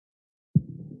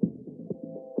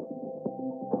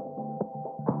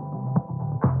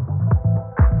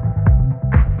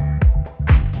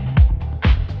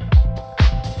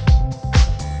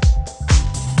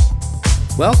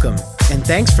Welcome, and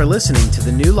thanks for listening to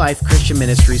the New Life Christian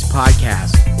Ministries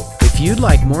podcast. If you'd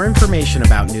like more information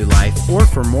about New Life or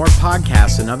for more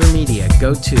podcasts and other media,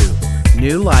 go to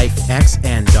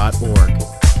newlifexn.org.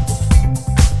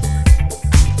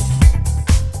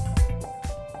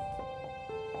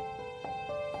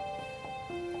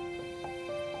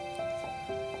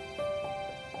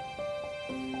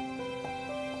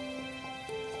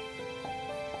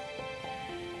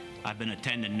 I've been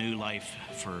attending New Life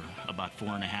for about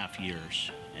 4.5 years,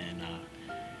 and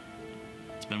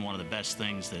it's been one of the best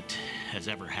things that has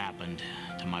ever happened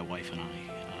to my wife and I.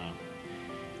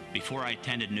 Before I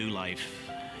attended New Life,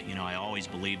 I always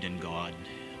believed in God,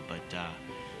 but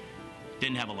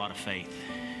didn't have a lot of faith,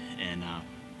 and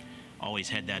always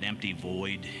had that empty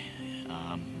void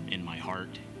in my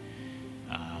heart.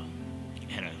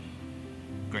 Had a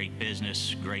great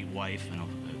business, great wife, and a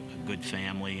good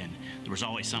family, and there was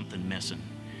always something missing,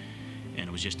 and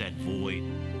it was just that void.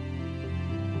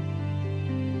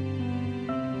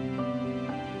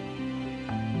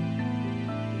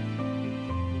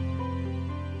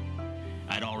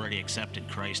 I'd already accepted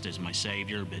Christ as my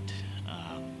Savior, but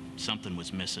something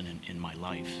was missing in my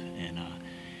life. And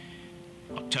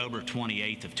October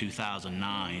 28th of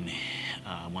 2009,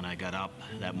 when I got up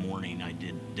that morning, I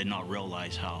did not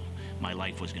realize how my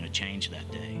life was going to change that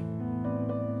day.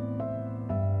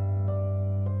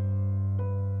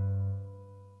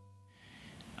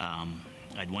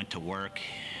 I went to work,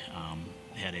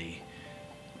 had a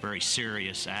very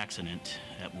serious accident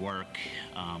at work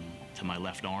to my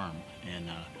left arm, and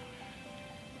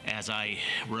as I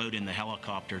rode in the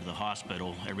helicopter to the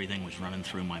hospital, everything was running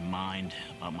through my mind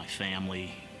about my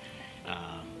family,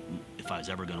 if I was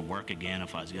ever going to work again,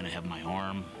 if I was going to have my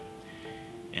arm.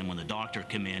 And when the doctor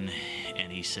came in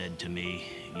and he said to me,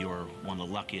 "You're one of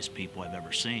the luckiest people I've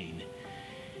ever seen,"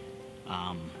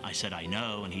 I said, "I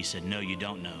know." And he said, "No, you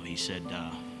don't know." He said,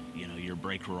 your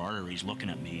brachial artery's looking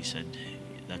at me. He said,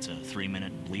 "That's a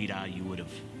 3-minute bleed out. You would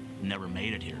have never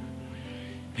made it here."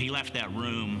 He left that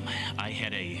room. I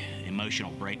had a emotional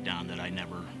breakdown that I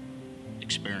never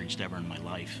experienced ever in my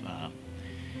life.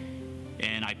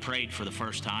 And I prayed for the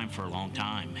first time for a long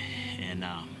time. And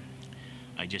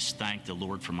I just thanked the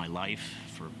Lord for my life,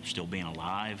 for still being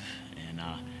alive, and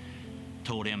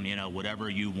told him,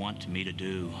 whatever you want me to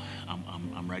do,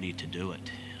 I'm ready to do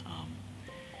it.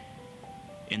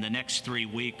 In the next 3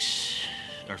 weeks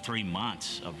or 3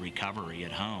 months of recovery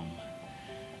at home,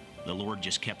 the Lord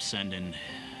just kept sending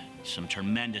some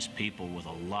tremendous people with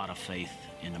a lot of faith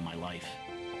into my life.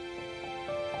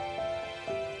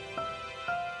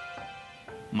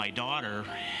 My daughter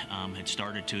had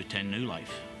started to attend New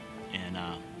Life, and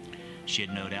she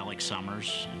had known Alex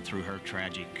Summers, and through her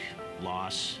tragic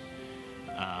loss,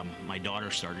 my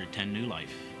daughter started to attend New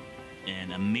Life,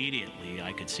 and immediately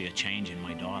I could see a change in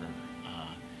my daughter.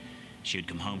 She would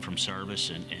come home from service,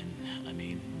 and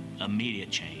immediate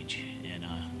change, and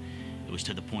it was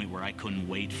to the point where I couldn't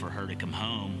wait for her to come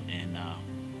home and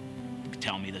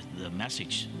tell me the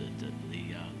message that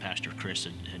the Pastor Chris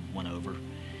had went over.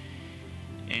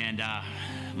 And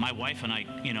my wife and I,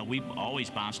 we always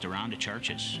bounced around to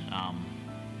churches.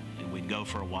 We'd go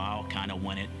for a while, kind of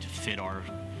when it fit our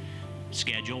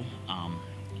schedule.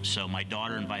 So my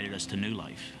daughter invited us to New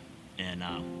Life, and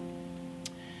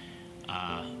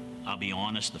I'll be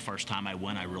honest, the first time I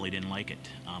went, I really didn't like it.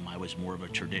 I was more of a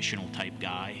traditional type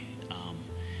guy,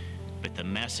 but the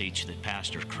message that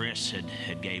Pastor Chris had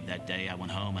gave that day, I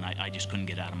went home and I just couldn't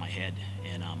get out of my head,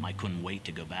 and I couldn't wait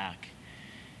to go back.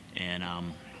 And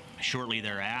shortly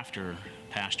thereafter,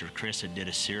 Pastor Chris had did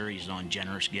a series on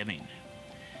generous giving.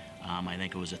 I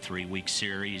think it was a 3-week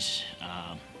series.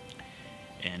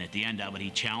 And at the end of it, he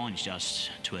challenged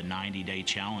us to a 90-day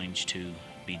challenge to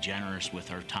be generous with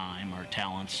our time, our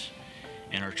talents,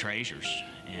 and our treasures,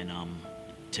 and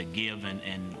to give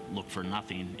and look for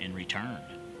nothing in return.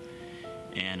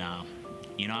 And, I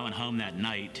went home that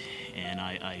night, and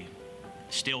I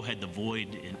still had the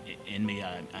void in me.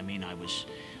 I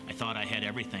thought I had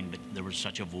everything, but there was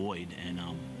such a void. And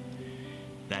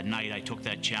that night, I took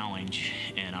that challenge,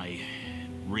 and I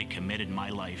recommitted my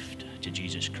life to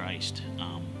Jesus Christ,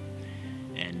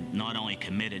 and not only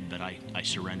committed, but I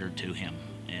surrendered to him.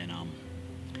 And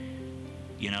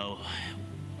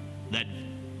that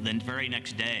the very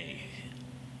next day,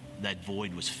 that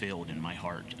void was filled in my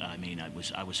heart.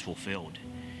 I was fulfilled.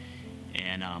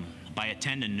 And by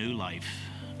attending New Life,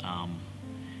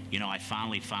 I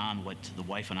finally found what the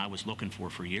wife and I was looking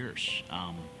for years.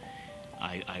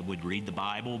 I would read the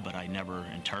Bible, but I never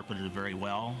interpreted it very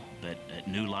well. But at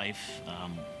New Life,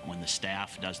 when the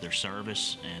staff does their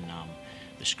service and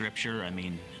the scripture,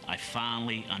 I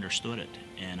finally understood it.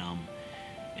 And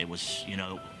it was,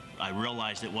 I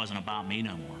realized it wasn't about me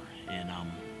no more. And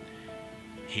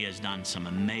he has done some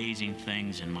amazing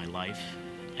things in my life,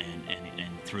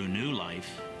 and through New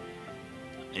Life,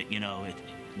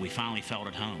 we finally felt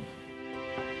at home.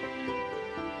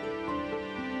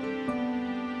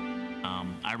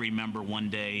 I remember one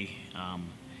day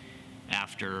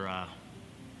after I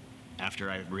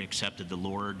accepted the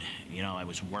Lord, I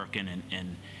was working,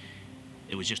 and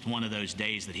it was just one of those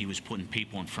days that he was putting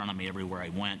people in front of me everywhere I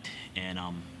went, and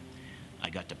I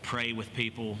got to pray with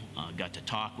people, got to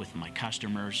talk with my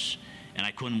customers, and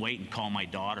I couldn't wait and call my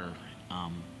daughter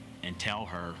and tell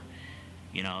her,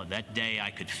 that day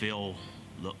I could feel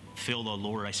the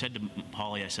Lord. I said to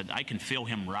Polly, I can feel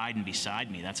him riding beside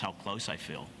me. That's how close I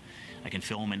feel. I can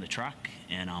feel him in the truck.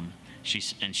 And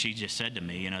she just said to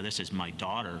me, this is my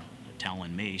daughter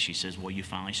telling me. She says, well, you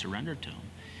finally surrendered to him.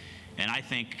 And I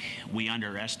think we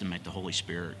underestimate the Holy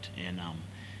Spirit. And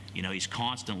he's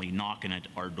constantly knocking at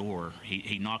our door.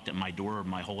 He knocked at my door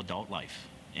my whole adult life.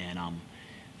 And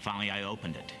finally I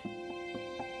opened it.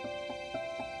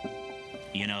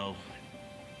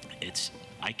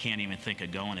 I can't even think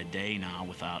of going a day now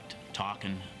without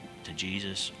talking to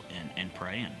Jesus and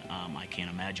praying. I can't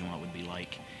imagine what it would be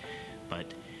like.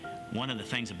 But one of the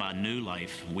things about New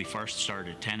Life, we first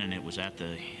started attending, it was at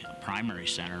the primary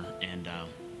center, and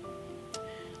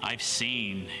I've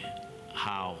seen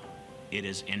how it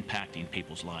is impacting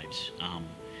people's lives.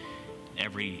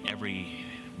 Every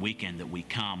weekend that we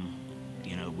come,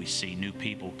 we see new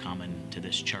people coming to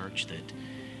this church that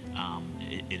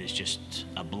it is just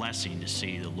a blessing to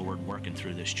see the Lord working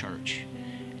through this church.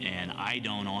 And I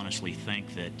don't honestly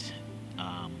think that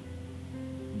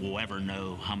we'll ever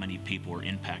know how many people are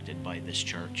impacted by this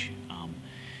church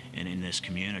and in this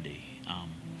community.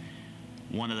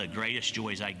 One of the greatest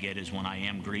joys I get is when I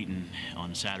am greeting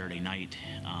on Saturday night,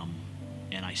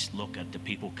 and I look at the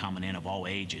people coming in of all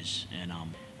ages, and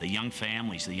the young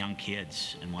families, the young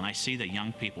kids. And when I see the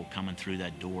young people coming through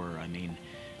that door,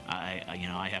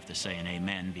 I have to say an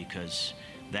amen, because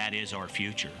that is our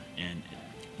future. And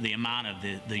the amount of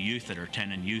the youth that are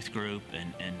attending youth group,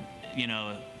 and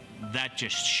that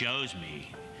just shows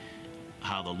me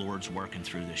how the Lord's working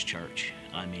through this church.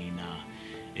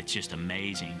 It's just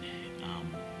amazing,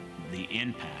 the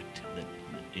impact that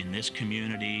in this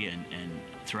community and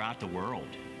throughout the world.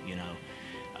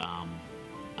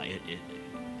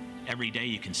 Every day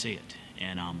you can see it,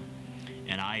 and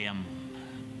I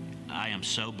am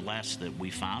so blessed that we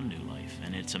found New Life,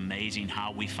 and it's amazing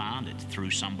how we found it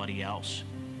through somebody else.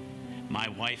 My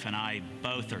wife and I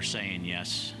both are saying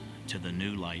yes to the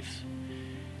New Life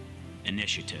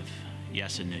initiative.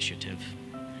 Yes, initiative,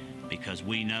 because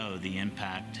we know the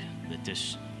impact that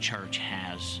this church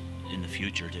has in the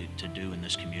future to do in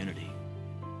this community.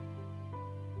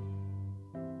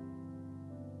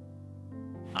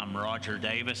 I'm Roger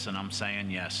Davis, and I'm saying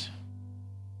yes.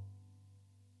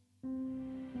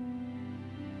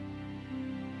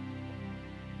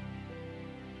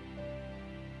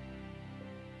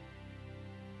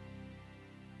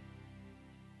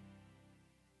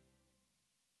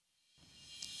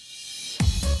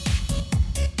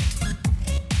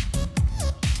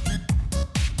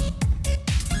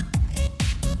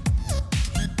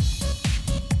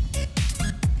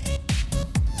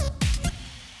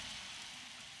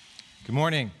 Good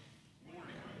morning.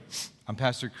 I'm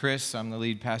Pastor Chris. I'm the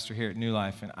lead pastor here at New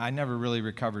Life, and I never really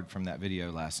recovered from that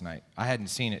video last night. I hadn't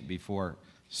seen it before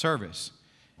service,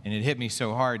 and it hit me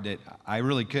so hard that I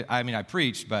really could. I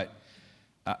preached, but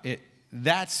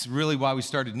that's really why we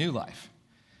started New Life,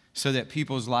 so that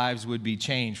people's lives would be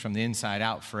changed from the inside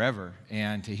out forever.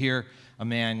 And to hear a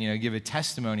man, give a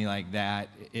testimony like that,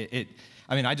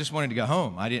 I just wanted to go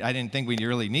home. I didn't think we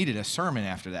really needed a sermon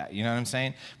after that. You know what I'm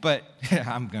saying? But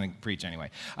I'm going to preach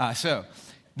anyway. So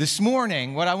this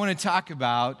morning, what I want to talk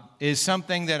about is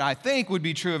something that I think would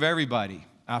be true of everybody.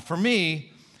 For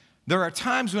me, there are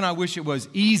times when I wish it was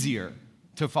easier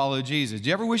to follow Jesus. Do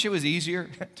you ever wish it was easier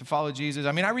to follow Jesus?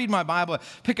 I read my Bible,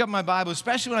 pick up my Bible,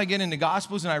 especially when I get into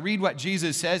Gospels and I read what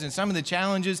Jesus says and some of the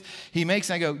challenges he makes,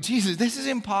 and I go, Jesus, this is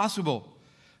impossible.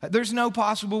 There's no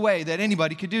possible way that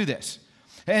anybody could do this.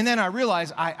 And then I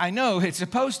realize I know it's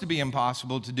supposed to be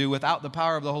impossible to do without the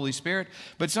power of the Holy Spirit,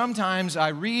 but sometimes I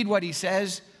read what he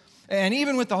says, and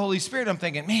even with the Holy Spirit, I'm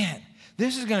thinking, man,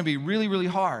 this is going to be really, really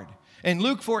hard. And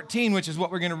Luke 14, which is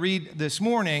what we're going to read this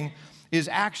morning, is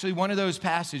actually one of those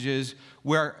passages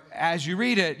where as you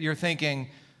read it, you're thinking,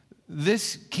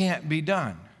 this can't be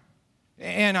done.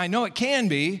 And I know it can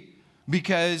be,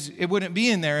 because it wouldn't be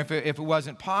in there if it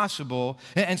wasn't possible.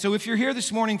 And so if you're here this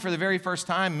morning for the very first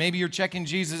time, maybe you're checking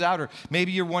Jesus out, or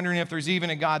maybe you're wondering if there's even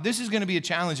a God, this is going to be a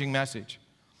challenging message.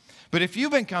 But if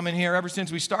you've been coming here ever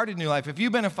since we started New Life, if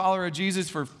you've been a follower of Jesus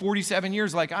for 47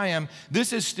 years like I am,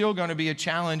 this is still going to be a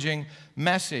challenging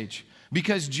message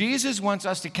because Jesus wants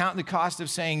us to count the cost of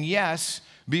saying yes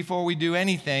before we do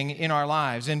anything in our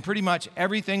lives. And pretty much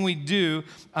everything we do,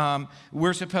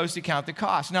 we're supposed to count the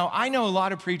cost. Now, I know a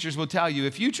lot of preachers will tell you,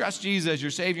 if you trust Jesus as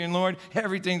your Savior and Lord,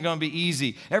 everything's going to be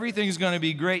easy. Everything's going to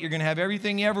be great. You're going to have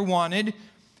everything you ever wanted.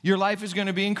 Your life is going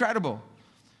to be incredible.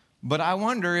 But I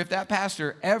wonder if that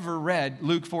pastor ever read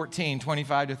Luke 14,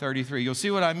 25 to 33. You'll see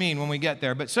what I mean when we get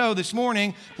there. But so this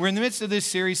morning, we're in the midst of this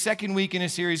series, second week in a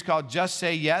series called Just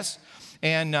Say Yes.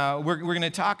 And we're going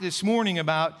to talk this morning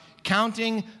about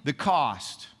counting the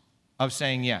cost of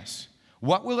saying yes.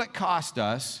 What will it cost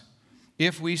us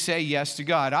if we say yes to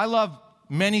God? I love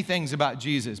many things about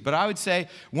Jesus, but I would say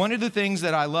one of the things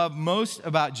that I love most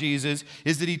about Jesus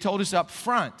is that he told us up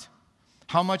front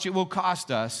how much it will cost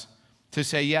us to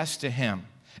say yes to him.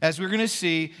 As we're going to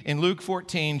see in Luke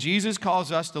 14, Jesus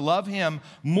calls us to love him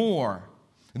more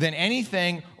than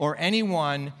anything or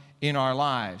anyone in our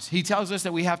lives. He tells us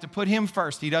that we have to put him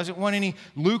first. He doesn't want any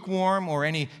lukewarm or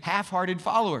any half-hearted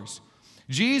followers.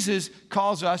 Jesus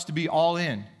calls us to be all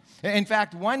in. In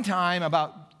fact, one time,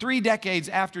 about 3 decades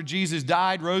after Jesus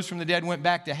died, rose from the dead, went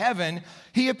back to heaven,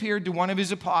 he appeared to one of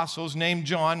his apostles named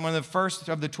John, one of the first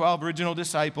of the 12 original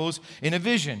disciples, in a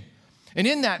vision. And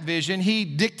in that vision, he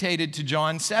dictated to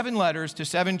John 7 letters to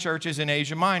 7 churches in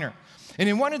Asia Minor. And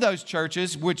in one of those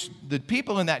churches, which the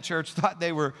people in that church thought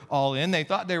they were all in, they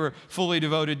thought they were fully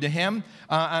devoted to him,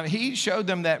 he showed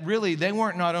them that really they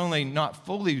weren't not only not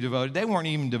fully devoted, they weren't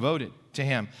even devoted to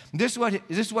him. This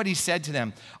is what he said to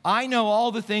them. I know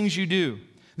all the things you do,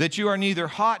 that you are neither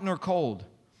hot nor cold.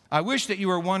 I wish that you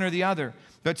were one or the other.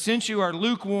 But since you are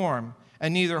lukewarm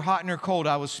and neither hot nor cold,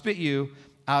 I will spit you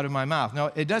out of my mouth. Now,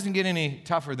 it doesn't get any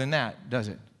tougher than that, does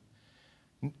it?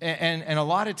 And a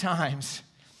lot of times,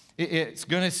 it's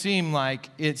going to seem like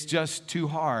it's just too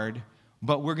hard,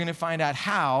 but we're going to find out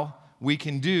how we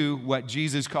can do what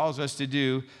Jesus calls us to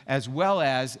do, as well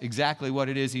as exactly what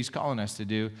it is he's calling us to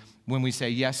do when we say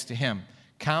yes to him.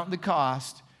 Count the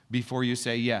cost before you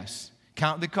say yes.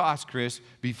 Count the cost, Chris,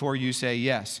 before you say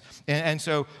yes. And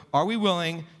so are we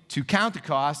willing to count the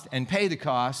cost and pay the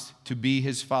cost to be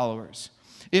his followers?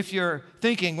 If you're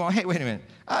thinking, well, hey, wait a minute,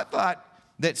 I thought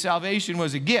that salvation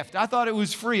was a gift. I thought it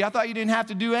was free. I thought you didn't have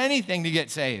to do anything to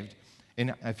get saved.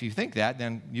 And if you think that,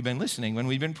 then you've been listening when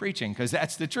we've been preaching, because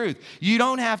that's the truth. You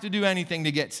don't have to do anything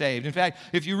to get saved. In fact,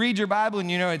 if you read your Bible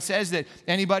and it says that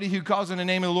anybody who calls on the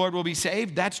name of the Lord will be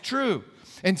saved, that's true.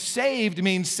 And saved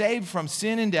means saved from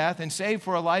sin and death and saved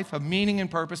for a life of meaning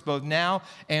and purpose both now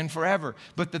and forever.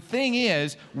 But the thing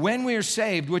is, when we're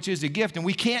saved, which is a gift, and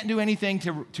we can't do anything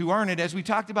to earn it, as we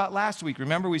talked about last week.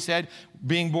 Remember we said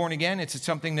being born again, it's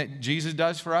something that Jesus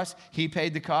does for us. He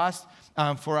paid the cost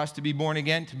for us to be born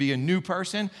again, to be a new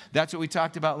person. That's what we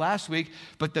talked about last week.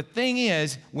 But the thing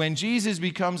is, when Jesus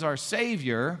becomes our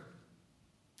Savior,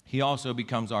 he also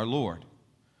becomes our Lord.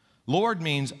 Lord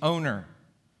means owner.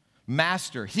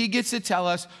 Master. He gets to tell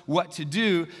us what to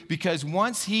do because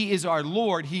once he is our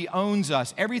Lord, he owns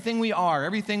us. Everything we are,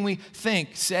 everything we think,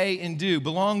 say, and do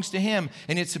belongs to him,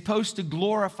 and it's supposed to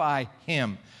glorify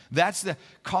him. That's the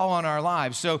call on our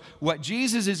lives. So what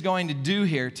Jesus is going to do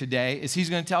here today is he's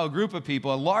going to tell a group of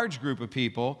people, a large group of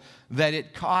people, that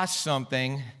it costs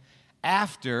something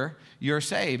after you're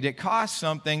saved. It costs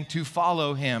something to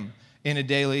follow him in a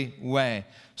daily way.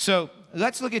 So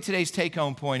let's look at today's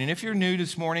take-home point. And if you're new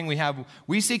this morning,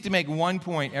 we seek to make one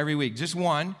point every week, just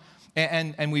one,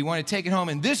 and we want to take it home.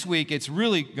 And this week, it's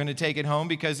really going to take it home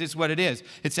because it's what it is.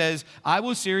 It says, I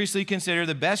will seriously consider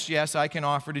the best yes I can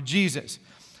offer to Jesus.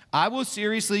 I will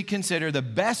seriously consider the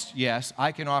best yes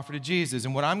I can offer to Jesus.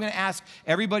 And what I'm going to ask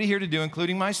everybody here to do,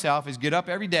 including myself, is get up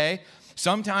every day.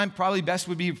 Sometime probably best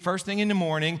would be first thing in the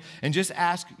morning, and just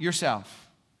ask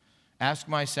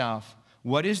myself,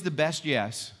 what is the best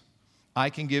yes I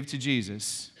can give to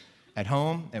Jesus at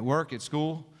home, at work, at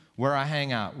school, where I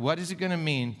hang out? What is it going to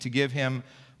mean to give him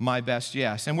my best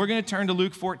yes? And we're going to turn to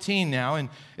Luke 14 now. And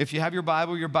if you have your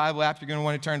Bible app, you're going to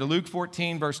want to turn to Luke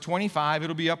 14, verse 25.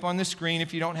 It'll be up on the screen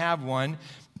if you don't have one.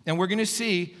 And we're going to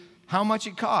see how much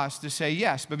it costs to say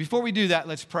yes. But before we do that,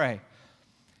 let's pray.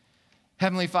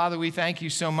 Heavenly Father, we thank you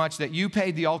so much that you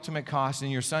paid the ultimate cost in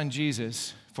your Son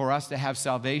Jesus for us to have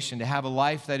salvation, to have a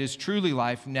life that is truly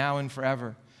life now and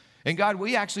forever. And God,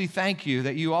 we actually thank you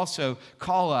that you also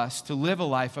call us to live a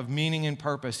life of meaning and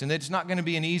purpose, and that it's not going to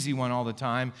be an easy one all the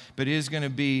time, but it is going to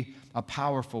be a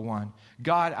powerful one.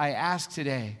 God, I ask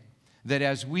today that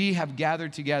as we have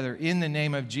gathered together in the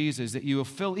name of Jesus, that you will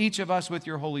fill each of us with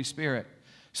your Holy Spirit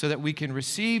so that we can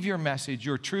receive your message,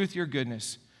 your truth, your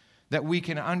goodness, that we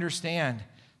can understand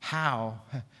how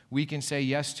we can say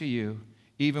yes to you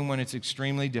even when it's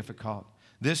extremely difficult.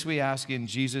 This we ask in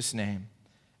Jesus' name.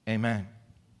 Amen.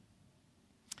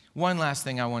 One last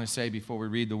thing I want to say before we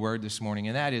read the word this morning,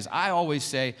 and that is I always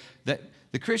say that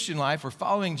the Christian life or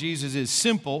following Jesus is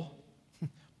simple,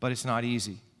 but it's not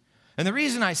easy. And the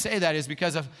reason I say that is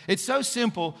because it's so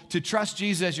simple to trust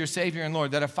Jesus as your Savior and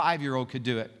Lord that a 5-year-old could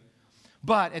do it.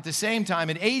 But at the same time,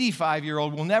 an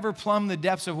 85-year-old will never plumb the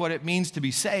depths of what it means to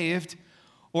be saved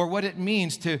or what it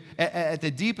means to, at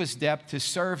the deepest depth, to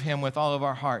serve him with all of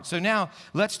our heart. So now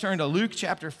let's turn to Luke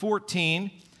chapter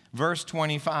 14, verse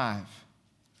 25.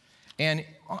 And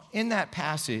in that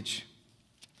passage,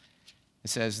 it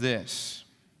says this.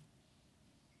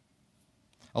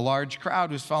 A large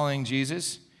crowd was following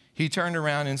Jesus. He turned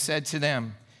around and said to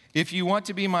them, "If you want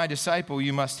to be my disciple,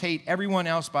 you must hate everyone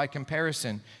else by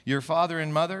comparison, your father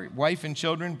and mother, wife and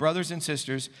children, brothers and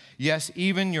sisters, yes,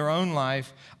 even your own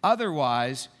life.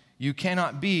 Otherwise, you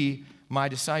cannot be my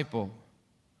disciple."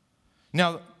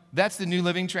 Now, that's the New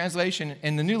Living Translation,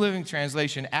 and the New Living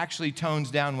Translation actually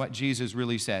tones down what Jesus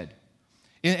really said.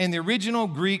 In the original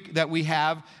Greek that we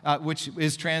have, which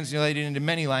is translated into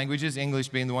many languages, English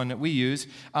being the one that we use,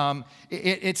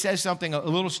 it says something a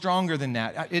little stronger than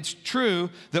that. It's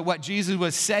true that what Jesus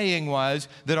was saying was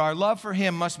that our love for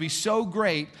him must be so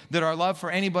great that our love for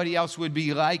anybody else would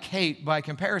be like hate by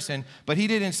comparison, but he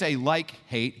didn't say like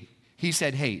hate. He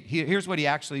said hate. Here's what he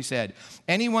actually said.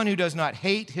 Anyone who does not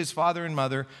hate his father and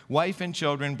mother, wife and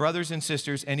children, brothers and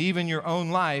sisters, and even your own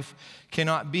life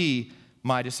cannot be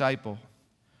my disciple.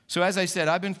 So as I said,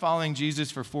 I've been following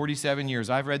Jesus for 47 years.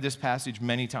 I've read this passage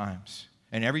many times.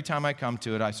 And every time I come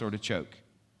to it, I sort of choke.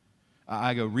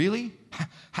 I go, really?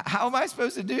 How am I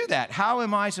supposed to do that? How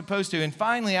am I supposed to? And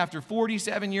finally, after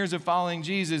 47 years of following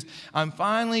Jesus, I'm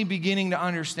finally beginning to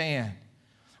understand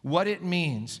what it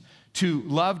means to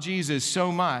love Jesus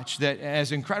so much that,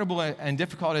 as incredible and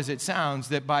difficult as it sounds,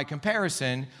 that by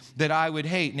comparison, that I would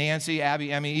hate Nancy, Abby,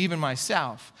 Emmy, even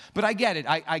myself. But I get it.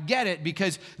 I get it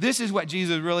because this is what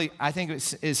Jesus really, I think,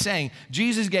 is saying.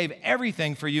 Jesus gave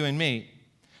everything for you and me.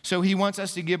 So he wants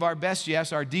us to give our best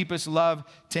yes, our deepest love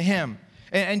to him.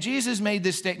 And Jesus made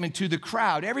this statement to the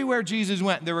crowd. Everywhere Jesus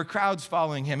went, there were crowds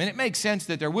following him. And it makes sense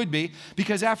that there would be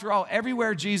because, after all,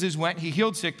 everywhere Jesus went, he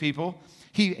healed sick people.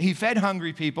 He fed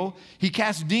hungry people. He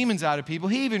cast demons out of people.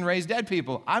 He even raised dead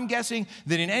people. I'm guessing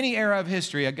that in any era of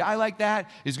history, a guy like that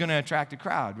is going to attract a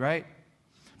crowd, right?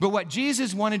 But what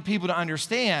Jesus wanted people to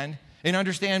understand, and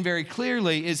understand very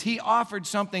clearly, is he offered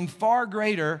something far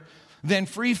greater than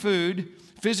free food,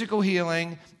 physical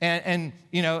healing, and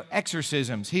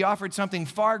exorcisms. He offered something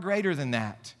far greater than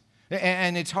that.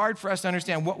 And it's hard for us to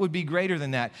understand what would be greater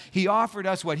than that. He offered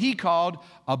us what he called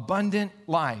abundant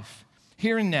life,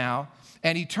 here and now,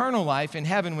 and eternal life in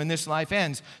heaven when this life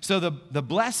ends. So the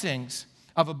blessings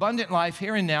of abundant life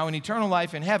here and now and eternal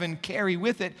life in heaven carry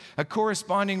with it a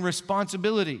corresponding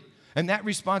responsibility. And that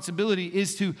responsibility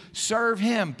is to serve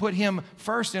him, put him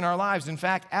first in our lives. In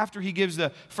fact, after he gives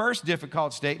the first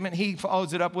difficult statement, he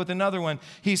follows it up with another one.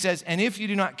 He says, "And if you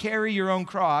do not carry your own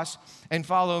cross and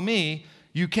follow me,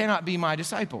 you cannot be my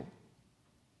disciple."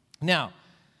 Now,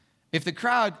 if the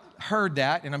crowd heard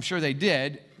that, and I'm sure they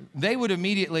did, they would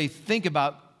immediately think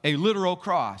about a literal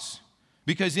cross.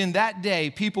 Because in that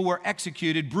day, people were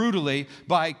executed brutally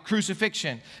by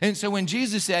crucifixion. And so when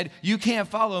Jesus said, "You can't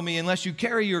follow me unless you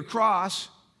carry your cross,"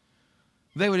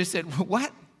 they would have said,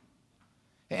 "What?"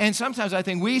 And sometimes I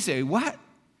think we say, "What?"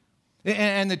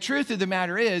 And the truth of the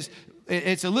matter is,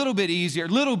 it's a little bit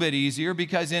easier,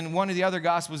 because in one of the other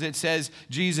Gospels it says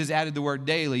Jesus added the word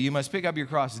daily. You must pick up your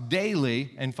cross daily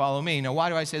and follow me. Now, why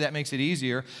do I say that makes it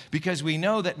easier? Because we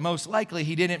know that most likely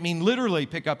he didn't mean literally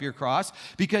pick up your cross,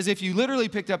 because if you literally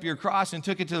picked up your cross and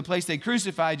took it to the place they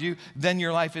crucified you, then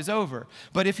your life is over.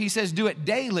 But if he says do it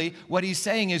daily, what he's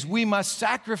saying is we must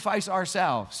sacrifice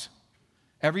ourselves.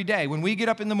 Every day, when we get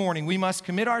up in the morning, we must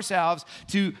commit ourselves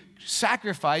to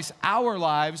sacrifice our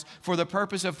lives for the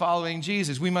purpose of following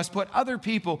Jesus. We must put other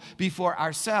people before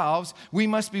ourselves. We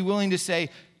must be willing to say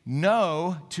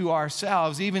no to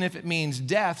ourselves, even if it means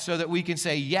death, so that we can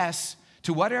say yes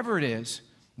to whatever it is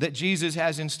that Jesus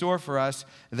has in store for us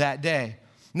that day.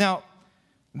 Now,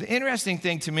 the interesting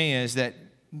thing to me is that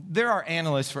there are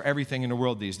analysts for everything in the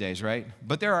world these days, right?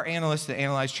 But there are analysts that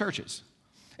analyze churches.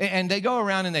 And they go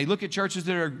around and they look at churches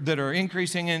that are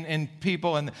increasing in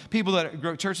people, and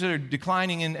churches that are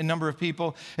declining in number of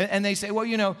people. And they say,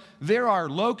 well, there are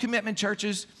low commitment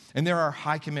churches and there are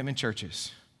high commitment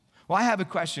churches. Well, I have a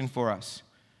question for us.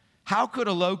 How could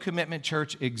a low commitment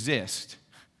church exist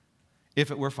if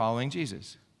it were following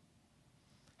Jesus?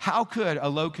 How could a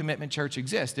low commitment church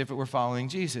exist if it were following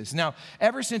Jesus? Now,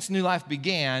 ever since New Life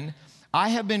began, I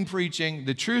have been preaching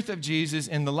the truth of Jesus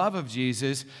and the love of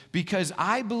Jesus because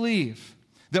I believe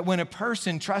that when a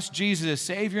person trusts Jesus as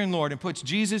Savior and Lord and puts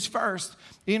Jesus first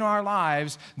in our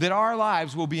lives, that our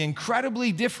lives will be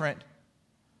incredibly different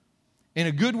in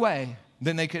a good way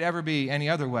than they could ever be any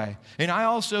other way. And I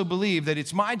also believe that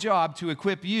it's my job to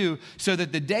equip you so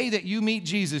that the day that you meet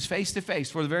Jesus face to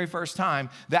face for the very first time,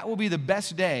 that will be the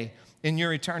best day in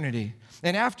your eternity.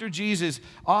 And after Jesus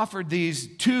offered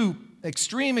these two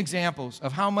extreme examples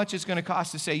of how much it's going to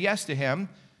cost to say yes to him,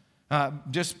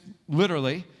 just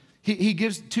literally, he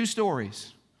gives two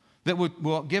stories that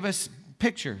will give us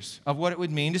pictures of what it would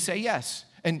mean to say yes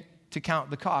and to count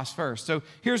the cost first. So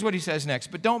here's what he says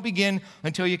next. But don't begin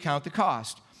until you count the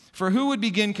cost. For who would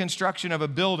begin construction of a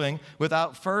building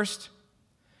without first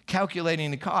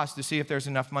calculating the cost to see if there's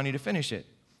enough money to finish it?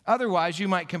 Otherwise, you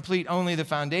might complete only the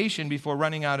foundation before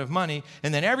running out of money,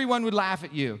 and then everyone would laugh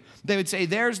at you. They would say,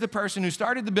 there's the person who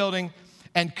started the building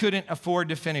and couldn't afford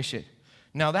to finish it.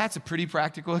 Now, that's a pretty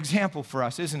practical example for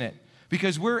us, isn't it?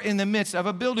 Because we're in the midst of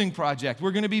a building project.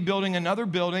 We're going to be building another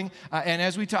building, and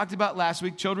as we talked about last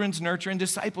week, Children's Nurture and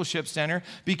Discipleship Center,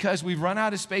 because we've run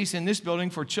out of space in this building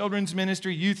for children's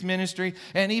ministry, youth ministry,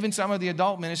 and even some of the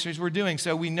adult ministries we're doing.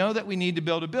 So we know that we need to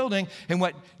build a building, and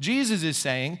what Jesus is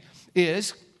saying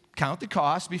is count the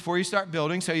cost before you start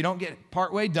building so you don't get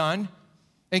partway done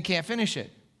and can't finish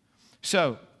it.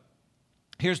 So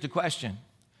here's the question.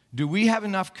 Do we have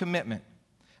enough commitment,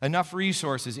 enough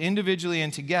resources individually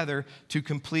and together to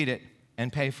complete it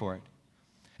and pay for it?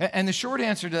 And the short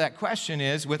answer to that question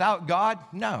is, without God,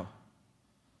 no.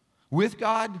 With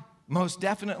God, most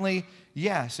definitely,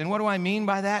 yes. And what do I mean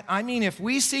by that? I mean, if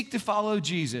we seek to follow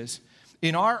Jesus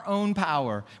in our own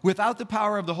power, without the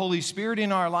power of the Holy Spirit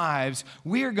in our lives,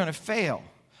 we are going to fail.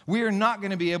 We are not going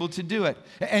to be able to do it.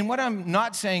 And what I'm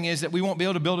not saying is that we won't be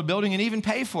able to build a building and even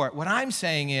pay for it. What I'm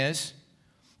saying is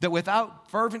that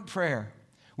without fervent prayer,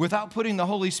 without putting the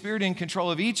Holy Spirit in control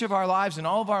of each of our lives and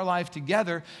all of our life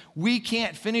together, we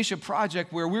can't finish a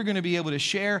project where we're going to be able to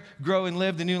share, grow, and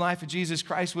live the new life of Jesus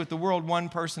Christ with the world one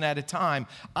person at a time.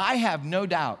 I have no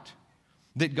doubt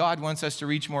that God wants us to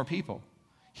reach more people,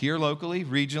 here locally,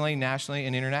 regionally, nationally,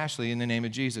 and internationally in the name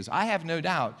of Jesus. I have no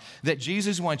doubt that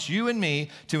Jesus wants you and me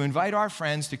to invite our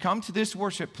friends to come to this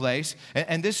worship place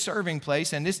and this serving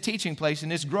place and this teaching place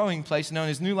and this growing place known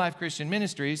as New Life Christian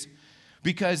Ministries,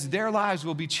 because their lives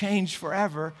will be changed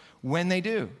forever when they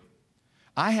do.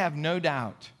 I have no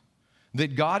doubt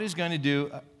that God is going to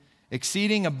do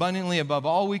exceeding abundantly above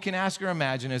all we can ask or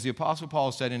imagine, as the Apostle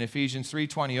Paul said in Ephesians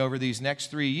 3:20, over these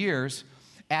next 3 years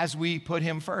as we put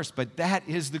him first. But that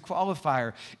is the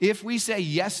qualifier. If we say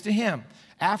yes to him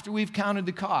after we've counted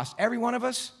the cost, every one of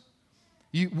us,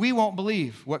 we won't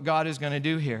believe what God is going to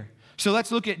do here. So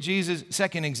let's look at Jesus'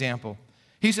 second example.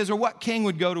 He says, or what king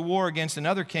would go to war against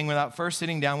another king without first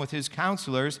sitting down with his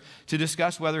counselors to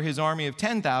discuss whether his army of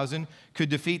 10,000 could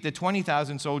defeat the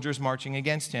 20,000 soldiers marching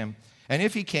against him? And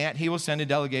if he can't, he will send a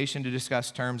delegation to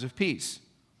discuss terms of peace.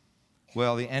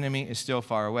 Well, the enemy is still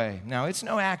far away. Now, it's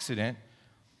no accident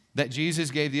that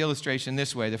Jesus gave the illustration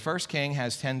this way. The first king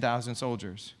has 10,000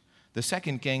 soldiers. The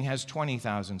second king has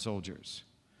 20,000 soldiers.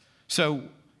 So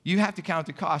you have to count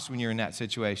the cost when you're in that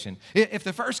situation. If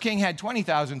the first king had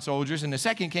 20,000 soldiers and the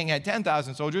second king had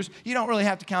 10,000 soldiers, you don't really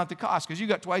have to count the cost because you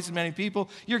got twice as many people,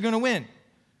 you're going to win.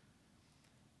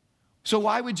 So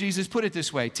why would Jesus put it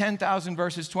this way, 10,000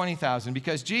 versus 20,000?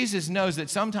 Because Jesus knows that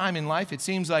sometime in life it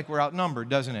seems like we're outnumbered,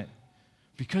 doesn't it?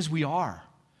 Because we are.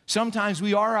 Sometimes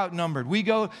we are outnumbered. We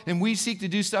go and we seek to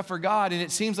do stuff for God, and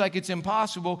it seems like it's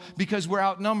impossible because we're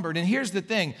outnumbered. And here's the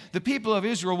thing. The people of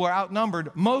Israel were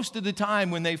outnumbered most of the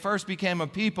time when they first became a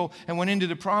people and went into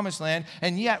the promised land.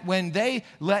 And yet, when they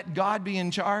let God be in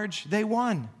charge, they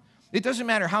won. It doesn't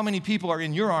matter how many people are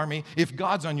in your army if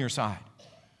God's on your side.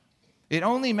 It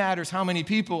only matters how many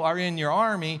people are in your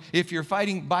army if you're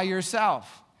fighting by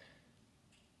yourself.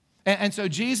 And so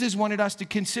Jesus wanted us to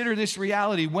consider this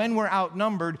reality. When we're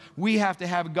outnumbered, we have to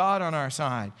have God on our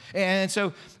side. And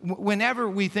so whenever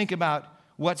we think about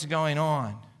what's going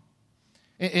on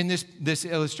in this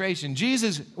illustration,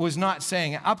 Jesus was not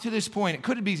saying, up to this point,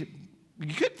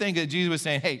 you could think that Jesus was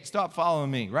saying, hey, stop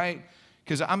following me, right?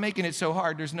 Because I'm making it so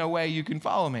hard, there's no way you can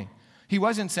follow me. He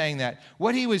wasn't saying that.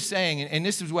 What he was saying, and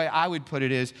this is the way I would put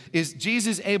it, is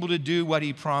Jesus able to do what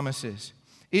he promises?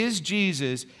 Is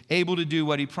Jesus able to do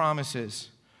what he promises?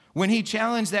 When he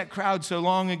challenged that crowd so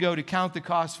long ago to count the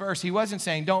cost first, he wasn't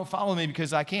saying, don't follow me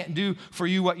because I can't do for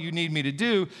you what you need me to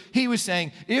do. He was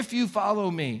saying, if you follow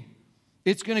me,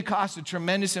 it's going to cost a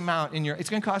tremendous amount it's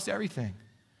going to cost everything.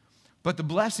 but the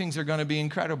blessings are going to be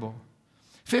incredible.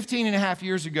 15 and a half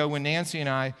years ago, when Nancy and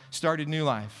I started New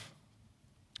Life,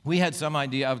 we had some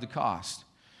idea of the cost.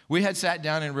 We had sat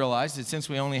down and realized that since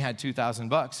we only had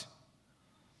 $2,000,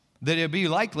 that it would be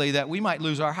likely that we might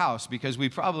lose our house because we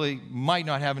probably might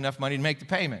not have enough money to make the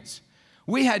payments.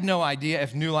 We had no idea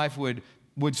if New Life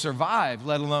would survive,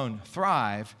 let alone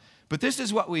thrive. But this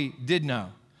is what we did know.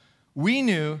 We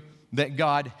knew that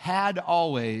God had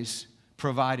always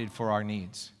provided for our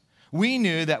needs. We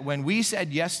knew that when we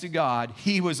said yes to God,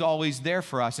 He was always there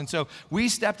for us. And so we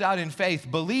stepped out in faith,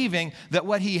 believing that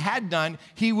what He had done,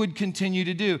 He would continue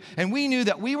to do. And we knew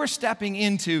that we were stepping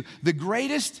into the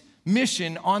greatest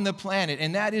mission on the planet,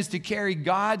 and that is to carry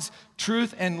God's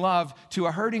truth and love to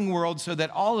a hurting world so that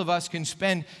all of us can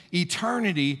spend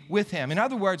eternity with Him. In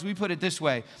other words, we put it this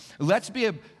way: let's be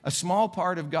a small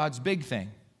part of God's big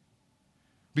thing.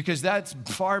 Because that's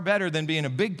far better than being a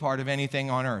big part of anything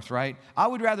on earth, right? I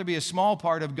would rather be a small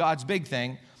part of God's big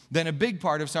thing than a big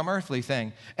part of some earthly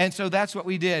thing. And so that's what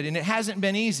we did. And it hasn't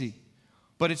been easy,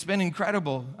 but it's been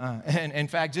incredible. And in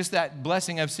fact, just that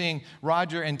blessing of seeing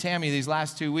Roger and Tammy these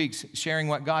last 2 weeks sharing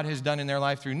what God has done in their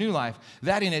life through New Life,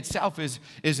 that in itself is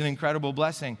an incredible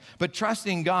blessing. But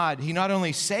trusting God, He not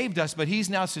only saved us, but He's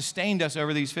now sustained us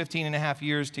over these 15 and a half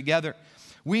years together.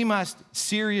 We must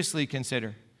seriously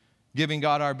consider giving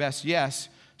God our best yes,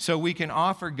 so we can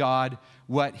offer God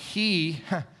what He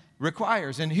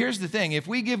requires. And here's the thing: if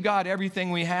we give God everything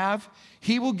we have,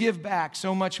 He will give back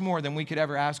so much more than we could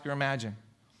ever ask or imagine.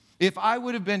 If I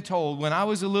would have been told when I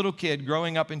was a little kid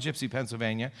growing up in Gypsy,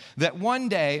 Pennsylvania, that one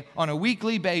day on a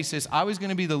weekly basis I was going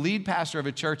to be the lead pastor of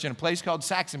a church in a place called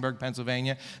Saxonburg,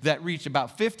 Pennsylvania, that reached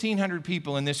about 1,500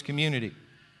 people in this community.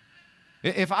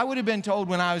 If I would have been told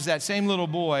when I was that same little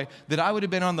boy that I would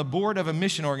have been on the board of a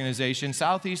mission organization,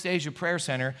 Southeast Asia Prayer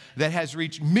Center, that has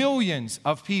reached millions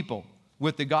of people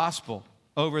with the gospel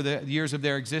over the years of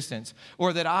their existence,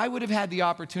 or that I would have had the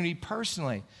opportunity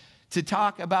personally to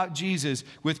talk about Jesus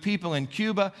with people in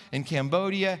Cuba and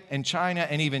Cambodia and China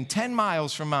and even 10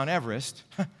 miles from Mount Everest,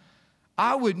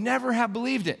 I would never have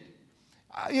believed it.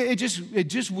 It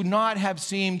just would not have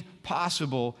seemed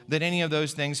possible that any of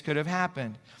those things could have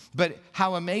happened. But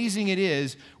how amazing it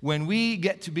is when we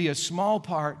get to be a small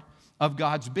part of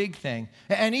God's big thing.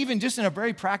 And even just in a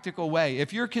very practical way,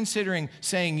 if you're considering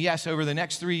saying yes over the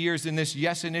next 3 years in this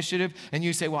Yes Initiative, and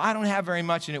you say, well, I don't have very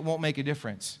much and it won't make a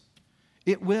difference.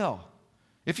 It will.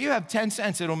 If you have 10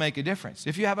 cents, it'll make a difference.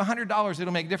 If you have $100,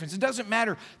 it'll make a difference. It doesn't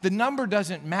matter. The number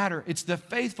doesn't matter. It's the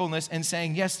faithfulness and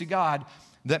saying yes to God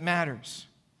that matters.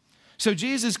 So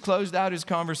Jesus closed out His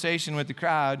conversation with the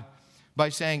crowd by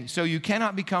saying, so you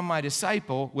cannot become my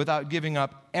disciple without giving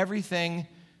up everything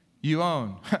you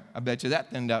own. I bet you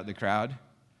that thinned out the crowd.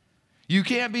 You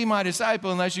can't be my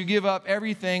disciple unless you give up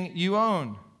everything you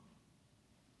own.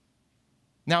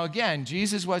 Now again,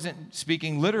 Jesus wasn't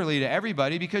speaking literally to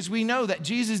everybody, because we know that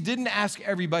Jesus didn't ask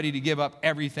everybody to give up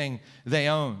everything they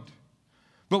owned.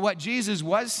 But what Jesus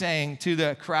was saying to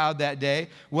the crowd that day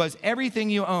was, everything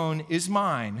you own is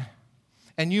mine.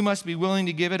 And you must be willing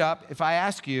to give it up if I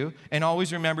ask you, and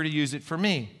always remember to use it for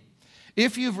me.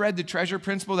 If you've read the Treasure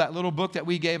Principle, that little book that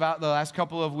we gave out the last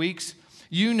couple of weeks,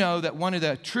 you know that one of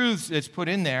the truths that's put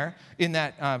in there, in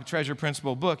that Treasure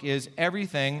Principle book, is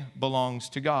everything belongs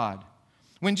to God.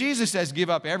 When Jesus says give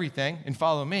up everything and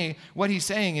follow me, what He's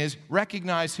saying is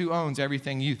recognize who owns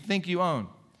everything you think you own.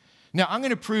 Now, I'm going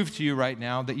to prove to you right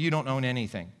now that you don't own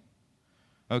anything,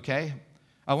 okay?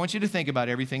 I want you to think about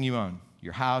everything you own.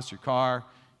 Your house, your car,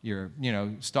 your,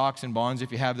 stocks and bonds,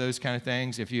 if you have those kind of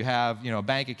things, if you have, a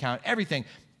bank account, everything.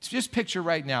 Just picture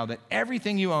right now that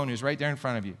everything you own is right there in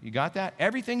front of you. You got that?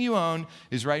 Everything you own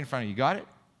is right in front of you. You got it?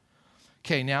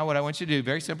 Okay, now what I want you to do,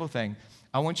 very simple thing.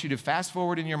 I want you to fast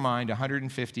forward in your mind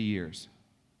 150 years.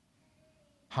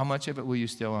 How much of it will you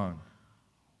still own?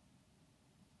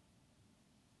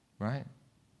 Right?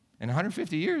 In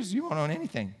 150 years, you won't own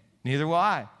anything. Neither will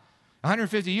I.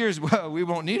 150 years, well, we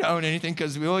won't need to own anything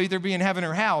because we'll either be in heaven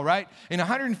or hell, right? In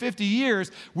 150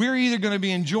 years, we're either going to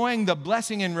be enjoying the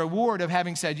blessing and reward of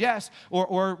having said yes,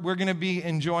 or we're going to be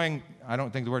enjoying, I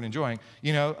don't think the word enjoying,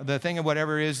 the thing of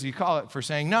whatever it is you call it for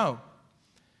saying no.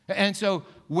 And so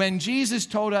when Jesus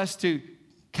told us to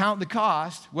count the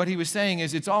cost, what He was saying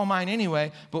is it's all mine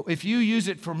anyway, but if you use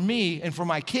it for me and for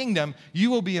my kingdom,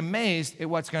 you will be amazed at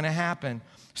what's going to happen.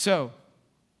 So,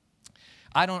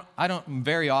 I don't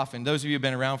very often, those of you who have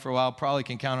been around for a while probably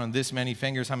can count on this many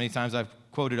fingers how many times I've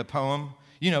quoted a poem.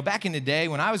 Back in the day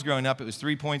when I was growing up, it was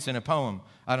 3 points in a poem.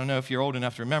 I don't know if you're old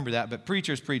enough to remember that, but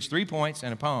preachers preach 3 points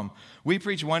and a poem. We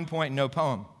preach 1 point and no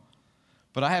poem.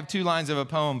 But I have 2 lines of a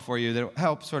poem for you that will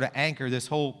help sort of anchor this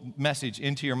whole message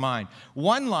into your mind.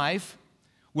 One life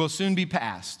will soon be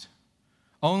past.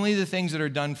 Only the things that are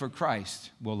done for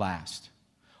Christ will last.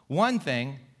 One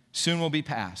thing soon will be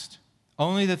past.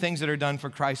 Only the things that are done for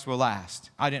Christ will last.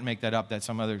 I didn't make that up. That's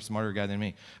some other smarter guy than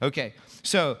me. Okay,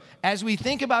 so as we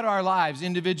think about our lives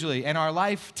individually and our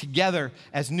life together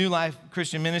as New Life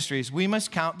Christian Ministries, we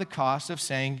must count the cost of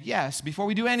saying yes before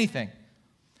we do anything.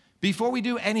 Before we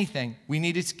do anything, we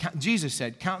need to count. Jesus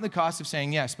said, count the cost of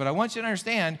saying yes. But I want you to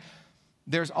understand,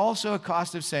 there's also a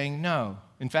cost of saying no.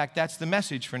 In fact, that's the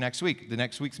message for next week. The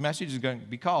next week's message is going to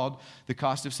be called the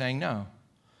cost of saying no.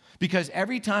 Because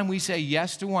every time we say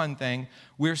yes to one thing,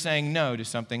 we're saying no to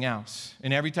something else.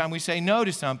 And every time we say no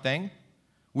to something,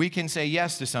 we can say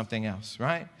yes to something else,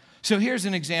 right? So here's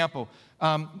an example.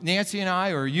 Nancy and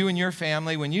I, or you and your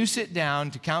family, when you sit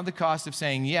down to count the cost of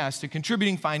saying yes to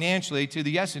contributing financially to the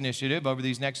Yes Initiative over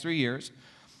these next 3 years,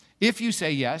 if you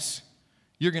say yes,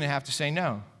 you're going to have to say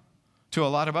no to a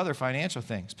lot of other financial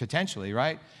things, potentially,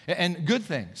 right? And good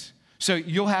things. So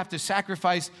you'll have to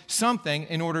sacrifice something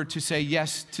in order to say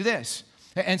yes to this.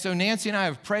 And so Nancy and I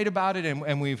have prayed about it,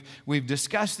 and we've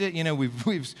discussed it. You know,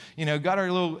 we've got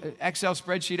our little Excel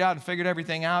spreadsheet out and figured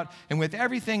everything out. And with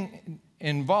everything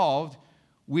involved,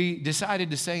 we decided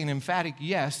to say an emphatic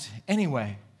yes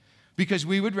anyway, because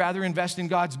we would rather invest in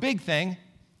God's big thing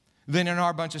than in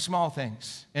our bunch of small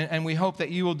things. And we hope that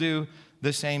you will do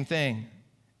the same thing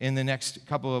in the next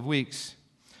couple of weeks.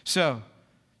 So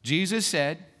Jesus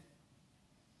said,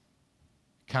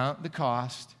 count the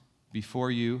cost before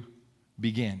you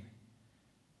begin.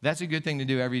 That's a good thing to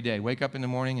do every day. Wake up in the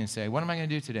morning and say, what am I going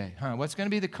to do today? What's going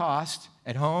to be the cost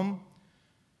at home,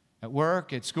 at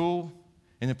work, at school,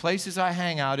 in the places I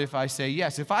hang out if I say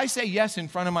yes? If I say yes in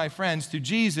front of my friends to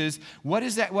Jesus, what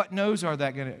is that? What no's are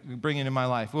that going to bring into my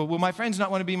life? Well, will my friends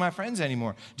not want to be my friends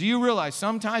anymore? Do you realize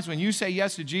sometimes when you say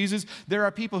yes to Jesus, there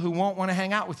are people who won't want to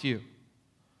hang out with you?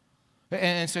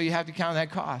 And so you have to count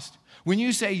that cost. When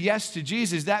you say yes to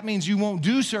Jesus, that means you won't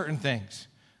do certain things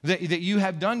that you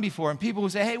have done before. And people will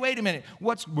say, hey, wait a minute,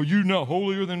 well, you're not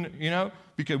holier than,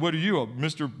 because what are you,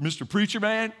 Mr. Preacher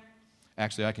Man?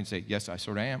 Actually, I can say, yes, I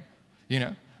sort of am.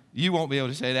 You won't be able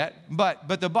to say that.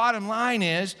 But the bottom line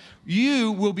is,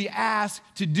 you will be asked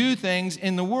to do things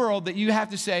in the world that you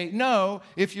have to say no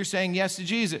if you're saying yes to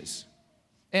Jesus.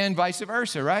 And vice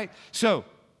versa, right? So,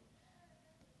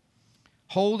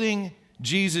 holding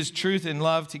Jesus' truth and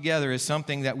love together is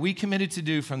something that we committed to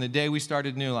do from the day we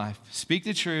started New Life. Speak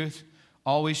the truth,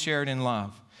 always share it in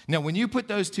love. Now, when you put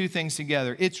those two things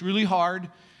together, it's really hard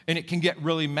and it can get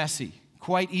really messy.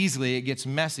 Quite easily, it gets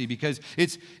messy because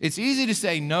it's easy to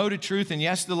say no to truth and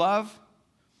yes to love.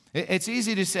 It's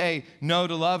easy to say no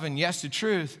to love and yes to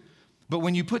truth. But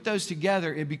when you put those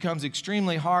together, it becomes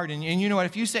extremely hard. And you know what?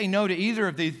 If you say no to either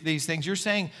of these things, you're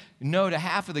saying no to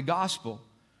half of the gospel.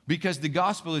 Because the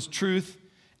gospel is truth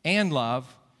and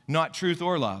love, not truth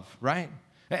or love, right?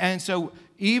 And so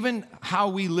even how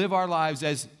we live our lives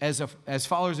as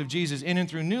followers of Jesus in and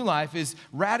through New Life is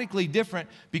radically different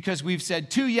because we've said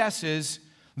two yeses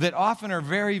that often are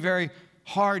very, very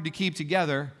hard to keep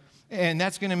together. And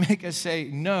that's going to make us say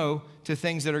no to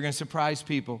things that are going to surprise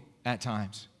people at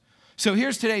times. So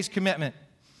here's today's commitment.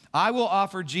 I will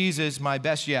offer Jesus my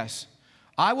best yes.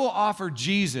 I will offer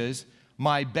Jesus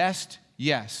my best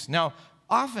yes. Now,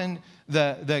 often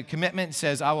the commitment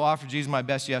says, I will offer Jesus my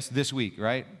best yes this week,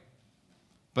 right?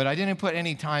 But I didn't put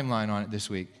any timeline on it this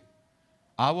week.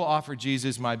 I will offer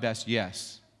Jesus my best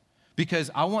yes. Because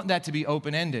I want that to be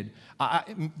open-ended.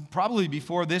 Probably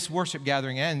before this worship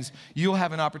gathering ends, you'll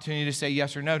have an opportunity to say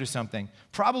yes or no to something.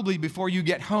 Probably before you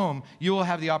get home, you will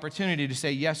have the opportunity to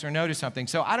say yes or no to something.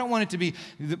 So I don't want it to be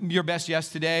your best yes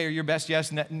today or your best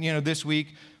yes this week.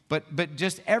 But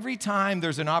just every time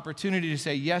there's an opportunity to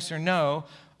say yes or no,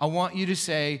 I want you to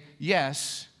say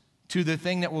yes to the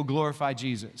thing that will glorify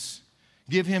Jesus.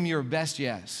 Give him your best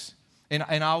yes. And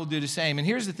I will do the same. And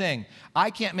here's the thing.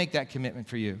 I can't make that commitment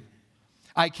for you.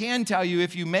 I can tell you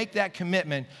if you make that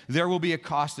commitment, there will be a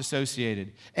cost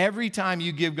associated. Every time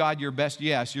you give God your best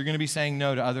yes, you're going to be saying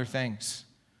no to other things.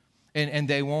 And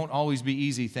they won't always be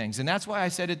easy things. And that's why I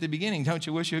said at the beginning, don't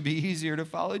you wish it would be easier to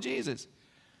follow Jesus?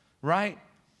 Right?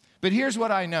 But here's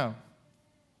what I know.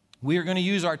 We are going to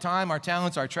use our time, our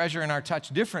talents, our treasure, and our touch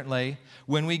differently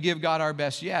when we give God our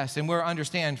best yes. And we'll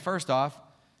understand, first off,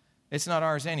 it's not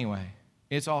ours anyway.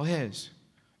 It's all his.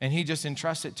 And he just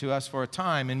entrusts it to us for a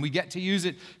time. And we get to use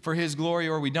it for his glory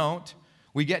or we don't.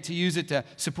 We get to use it to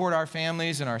support our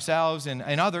families and ourselves and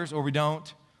others or we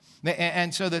don't.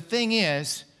 And so the thing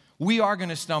is, we are going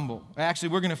to stumble. Actually,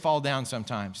 we're going to fall down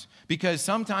sometimes, because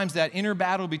sometimes that inner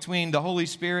battle between the Holy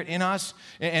Spirit in us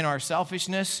and our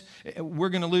selfishness, we're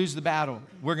going to lose the battle.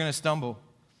 We're going to stumble.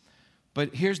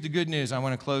 But here's the good news I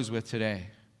want to close with today.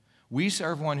 We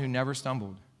serve one who never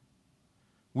stumbled.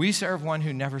 We serve one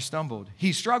who never stumbled.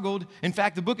 He struggled. In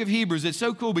fact, the book of Hebrews, it's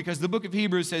so cool because the book of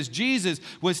Hebrews says Jesus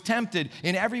was tempted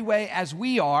in every way as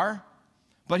we are,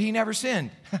 but he never sinned.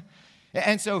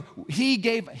 And so he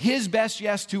gave his best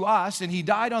yes to us, and he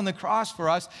died on the cross for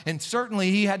us, and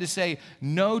certainly he had to say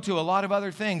no to a lot of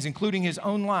other things, including his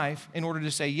own life, in order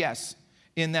to say yes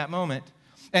in that moment.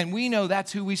 And we know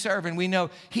that's who we serve, and we know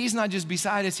he's not just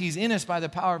beside us, he's in us by the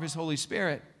power of his Holy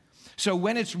Spirit. So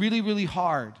when it's really, really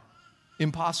hard,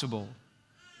 impossible,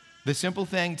 the simple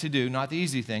thing to do, not the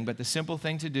easy thing, but the simple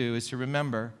thing to do is to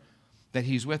remember that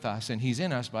he's with us and he's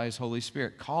in us by his Holy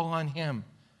Spirit. Call on him,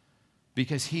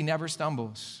 because he never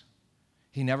stumbles,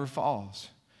 he never falls,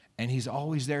 and he's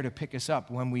always there to pick us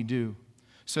up when we do.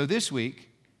 So this week,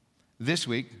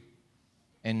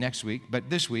 and next week, but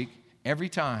this week, every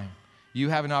time you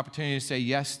have an opportunity to say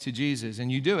yes to Jesus and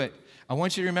you do it, I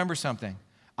want you to remember something.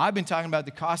 I've been talking about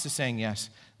the cost of saying yes.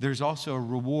 There's also a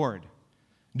reward.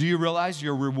 Do you realize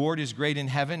your reward is great in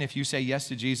heaven if you say yes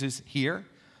to Jesus here?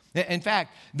 In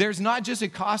fact, there's not just a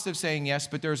cost of saying yes,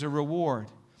 but there's a reward.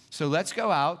 So let's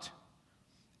go out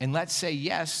and let's say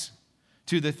yes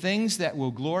to the things that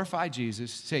will glorify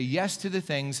Jesus. Say yes to the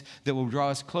things that will draw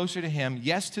us closer to him.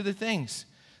 Yes to the things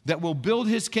that will build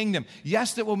his kingdom.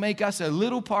 Yes, that will make us a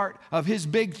little part of his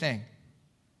big thing.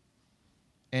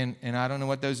 And I don't know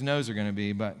what those no's are going to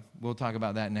be, but we'll talk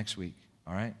about that next week.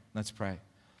 All right? Let's pray.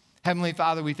 Heavenly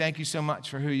Father, we thank you so much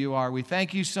for who you are. We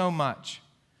thank you so much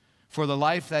for the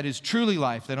life that is truly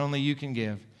life that only you can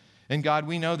give. And God,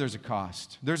 we know there's a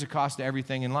cost. There's a cost to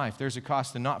everything in life. There's a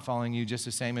cost to not following you just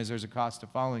the same as there's a cost to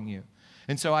following you.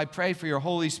 And so I pray for your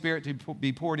Holy Spirit to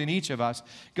be poured in each of us.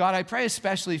 God, I pray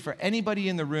especially for anybody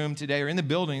in the room today or in the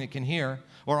building that can hear,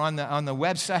 or on the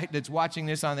website that's watching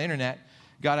this on the internet.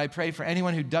 God, I pray for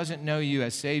anyone who doesn't know you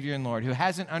as Savior and Lord, who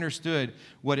hasn't understood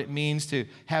what it means to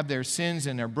have their sins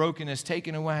and their brokenness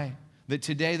taken away, that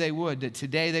today they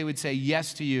would say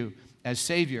yes to you as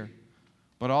Savior,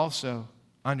 but also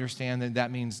understand that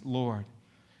that means Lord.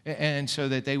 And so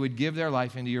that they would give their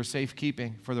life into your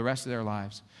safekeeping for the rest of their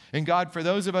lives. And God, for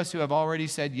those of us who have already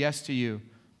said yes to you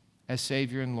as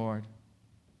Savior and Lord,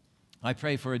 I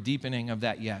pray for a deepening of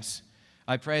that yes.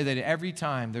 I pray that every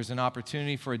time there's an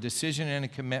opportunity for a decision and a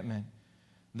commitment,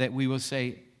 that we will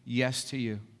say yes to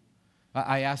you.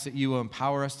 I ask that you will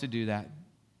empower us to do that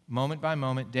moment by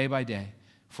moment, day by day,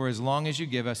 for as long as you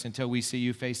give us until we see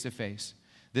you face to face.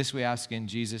 This we ask in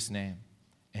Jesus' name.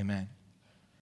 Amen.